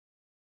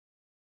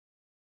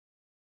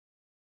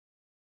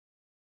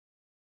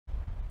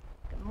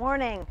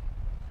Morning.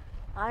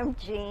 I'm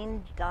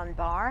Jean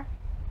Dunbar,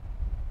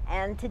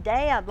 and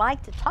today I'd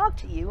like to talk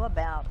to you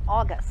about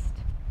August.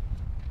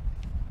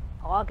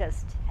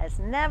 August has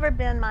never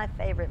been my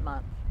favorite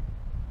month.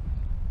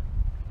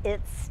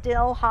 It's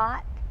still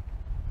hot,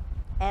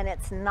 and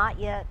it's not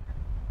yet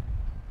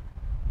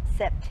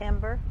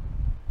September,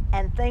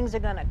 and things are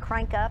going to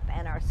crank up,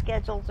 and our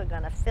schedules are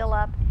going to fill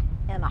up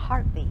in a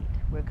heartbeat.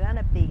 We're going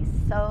to be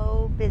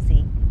so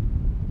busy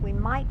we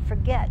might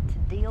forget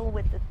to deal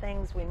with the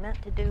things we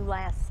meant to do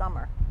last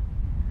summer.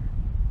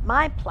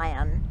 My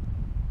plan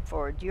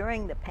for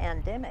during the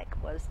pandemic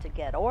was to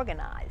get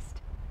organized,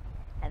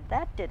 and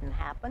that didn't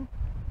happen.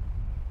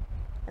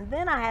 And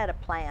then I had a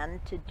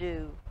plan to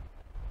do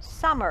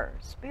summer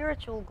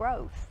spiritual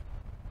growth,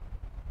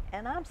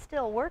 and I'm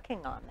still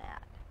working on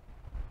that.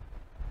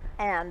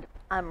 And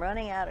I'm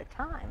running out of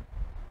time.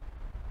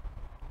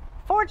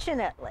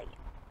 Fortunately,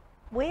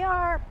 we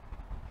are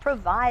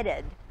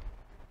provided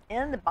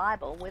in the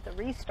Bible with a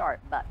restart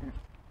button.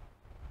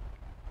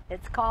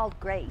 It's called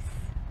grace.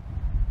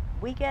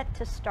 We get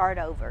to start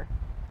over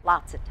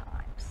lots of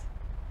times.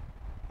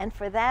 And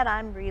for that,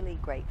 I'm really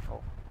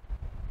grateful.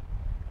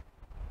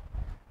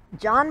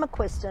 John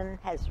McQuiston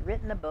has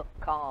written a book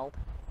called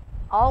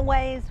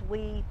Always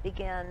We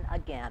Begin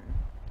Again.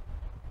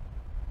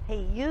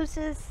 He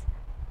uses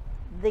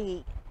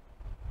the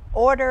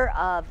order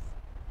of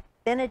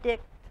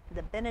Benedict,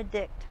 the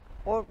Benedict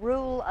or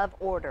rule of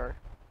order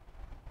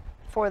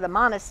for the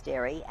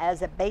monastery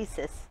as a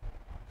basis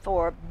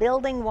for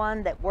building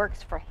one that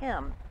works for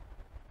him.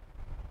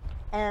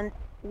 And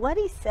what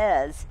he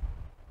says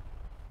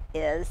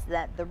is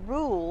that the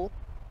rule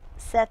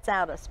sets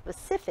out a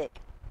specific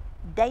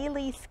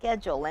daily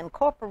schedule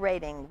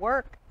incorporating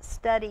work,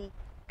 study,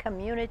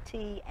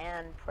 community,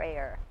 and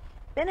prayer.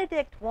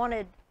 Benedict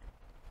wanted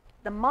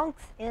the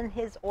monks in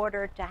his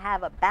order to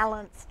have a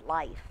balanced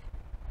life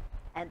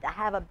and to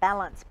have a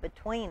balance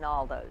between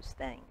all those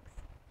things.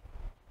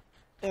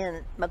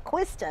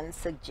 McQuiston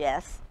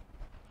suggests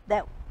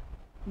that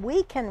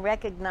we can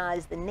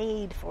recognize the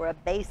need for a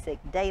basic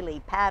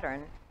daily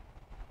pattern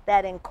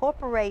that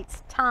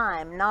incorporates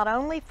time not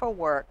only for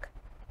work,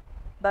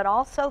 but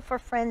also for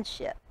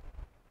friendship,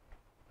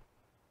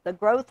 the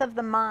growth of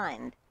the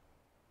mind,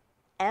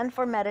 and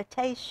for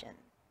meditation.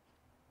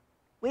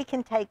 We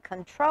can take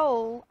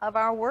control of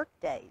our work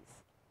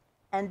days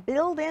and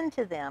build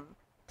into them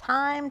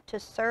time to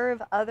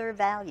serve other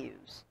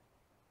values.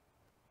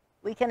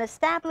 We can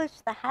establish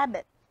the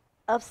habit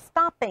of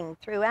stopping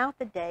throughout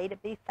the day to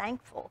be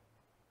thankful.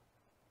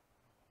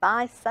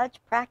 By such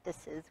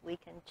practices, we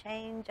can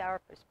change our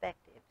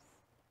perspectives.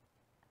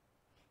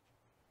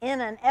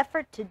 In an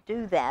effort to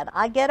do that,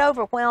 I get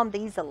overwhelmed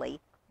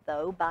easily,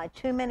 though, by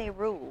too many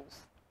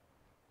rules.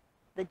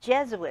 The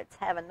Jesuits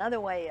have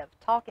another way of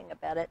talking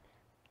about it.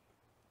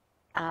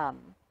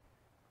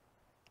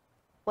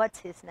 What's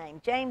his name?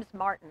 James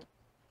Martin.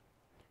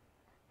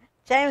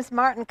 James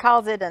Martin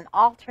calls it an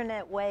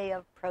alternate way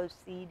of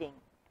proceeding.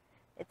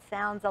 It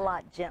sounds a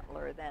lot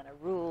gentler than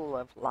a rule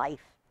of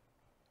life.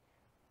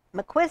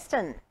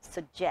 McQuiston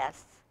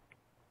suggests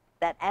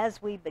that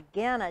as we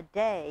begin a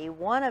day,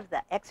 one of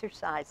the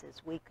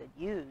exercises we could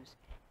use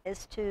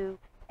is to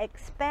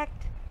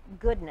expect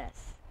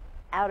goodness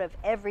out of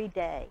every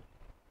day.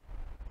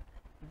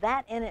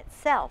 That in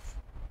itself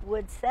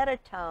would set a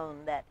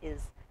tone that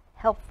is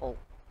helpful.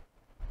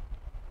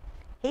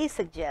 He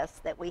suggests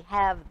that we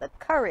have the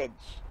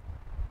courage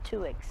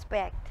to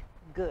expect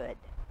good.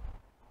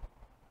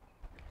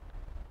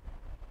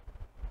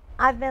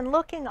 I've been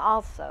looking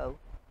also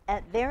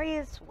at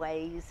various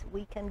ways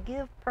we can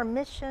give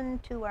permission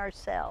to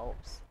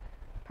ourselves,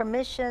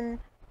 permission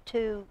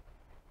to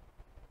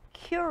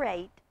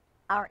curate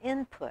our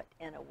input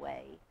in a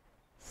way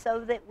so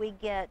that we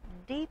get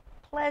deep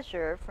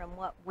pleasure from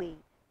what we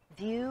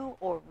view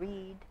or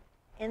read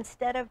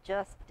instead of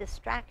just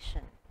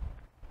distraction.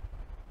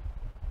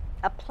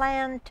 A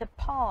plan to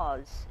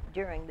pause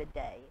during the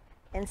day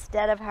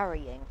instead of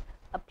hurrying.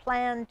 A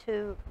plan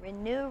to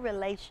renew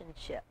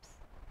relationships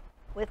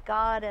with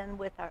God and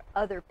with our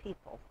other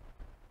people.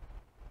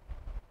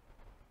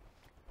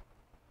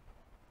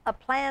 A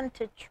plan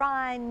to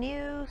try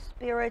new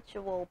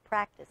spiritual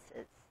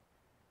practices.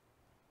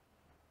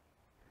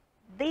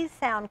 These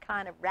sound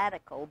kind of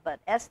radical, but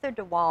Esther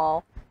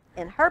DeWall,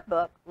 in her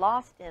book,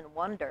 Lost in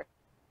Wonder,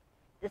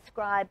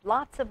 described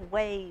lots of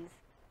ways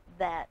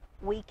that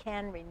we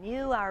can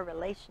renew our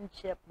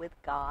relationship with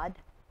God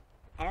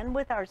and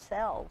with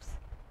ourselves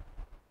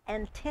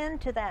and tend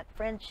to that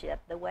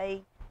friendship the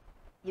way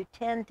you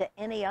tend to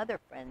any other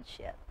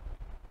friendship,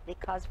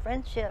 because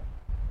friendships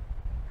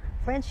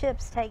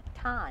take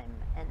time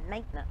and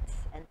maintenance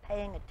and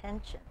paying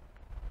attention.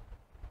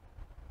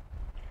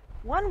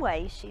 One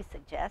way, she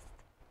suggests,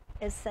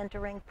 is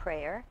centering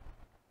prayer,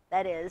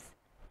 that is,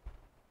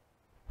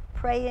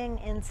 praying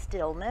in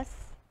stillness,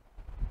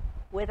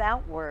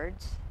 without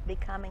words,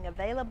 becoming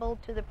available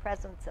to the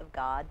presence of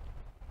God.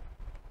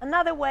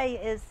 Another way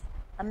is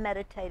a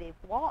meditative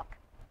walk,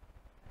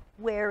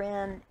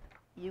 wherein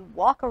you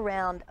walk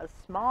around a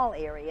small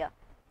area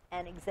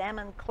and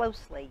examine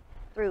closely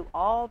through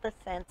all the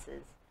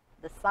senses,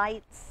 the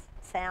sights,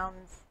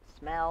 sounds,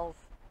 smells,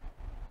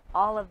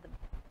 all of the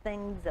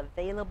things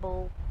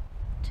available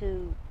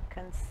to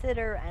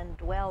consider and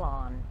dwell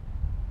on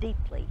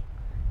deeply.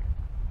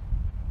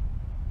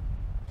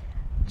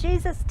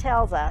 Jesus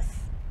tells us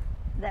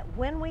that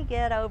when we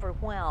get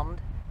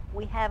overwhelmed,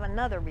 we have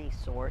another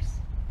resource.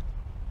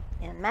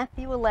 In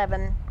Matthew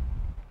 11,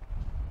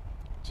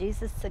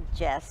 Jesus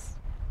suggests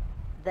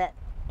that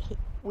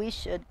we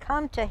should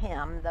come to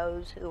him,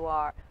 those who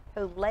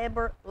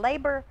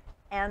labor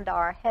and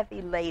are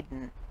heavy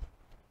laden.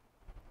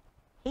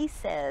 He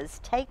says,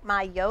 "Take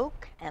my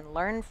yoke and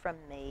learn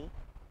from me.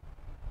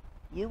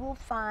 You will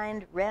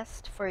find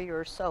rest for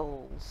your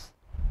souls.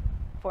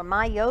 For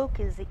my yoke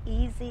is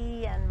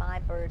easy and my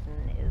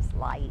burden is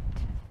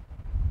light."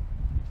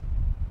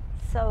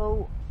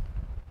 So,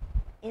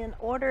 in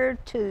order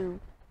to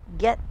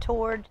get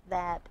toward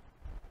that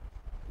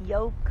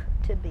yoke,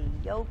 to be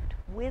yoked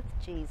with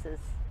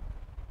Jesus,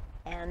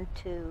 and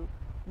to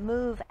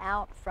move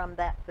out from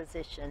that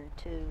position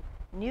to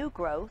new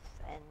growth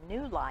and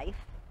new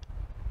life,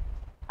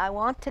 I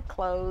want to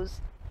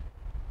close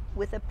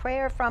with a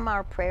prayer from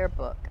our prayer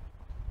book.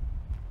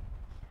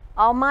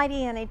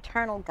 Almighty and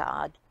eternal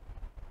God,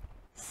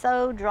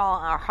 so draw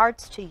our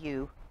hearts to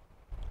you,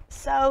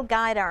 so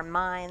guide our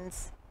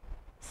minds,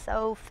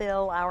 so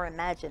fill our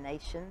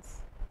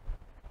imaginations,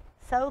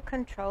 so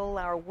control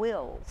our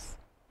wills,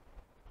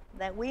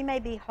 that we may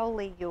be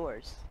wholly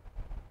yours,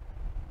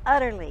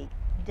 utterly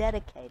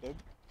dedicated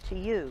to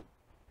you,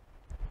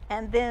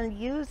 and then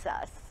use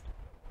us,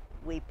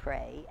 we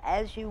pray,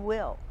 as you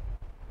will,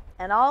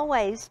 and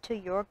always to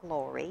your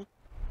glory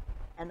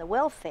and the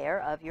welfare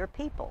of your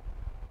people,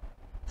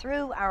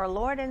 through our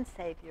Lord and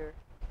Savior,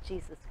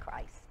 Jesus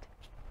Christ.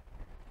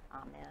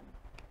 Amen.